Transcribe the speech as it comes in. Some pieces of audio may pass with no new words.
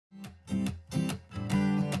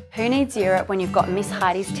Who needs Europe when you've got Miss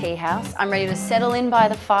Heidi's Teahouse? I'm ready to settle in by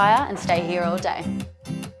the fire and stay here all day.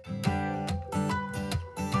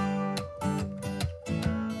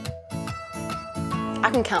 I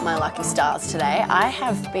can count my lucky stars today. I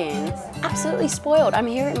have been absolutely spoiled. I'm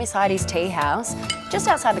here at Miss Heidi's Teahouse, just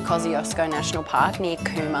outside the Kosciuszko National Park near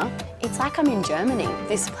Cooma. It's like I'm in Germany.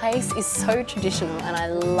 This place is so traditional and I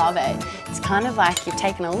love it. It's kind of like you've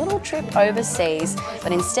taken a little trip overseas,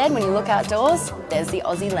 but instead when you look outdoors, there's the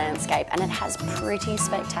Aussie landscape and it has pretty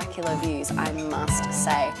spectacular views, I must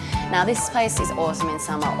say. Now this place is awesome in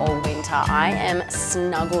summer or winter. I am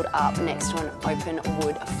snuggled up next to an open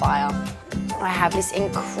wood fire. I have this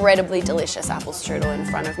incredibly delicious apple strudel in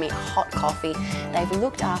front of me, hot coffee. They've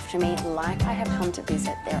looked after me like I have come to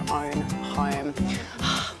visit their own home.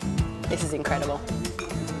 This is incredible.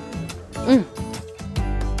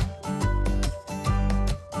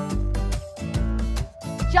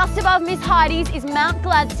 Just above Miss Heidi's is Mount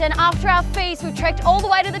Gladstone. After our feast, we've trekked all the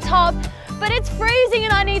way to the top, but it's freezing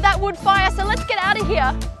and I need that wood fire, so let's get out of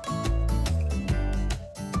here.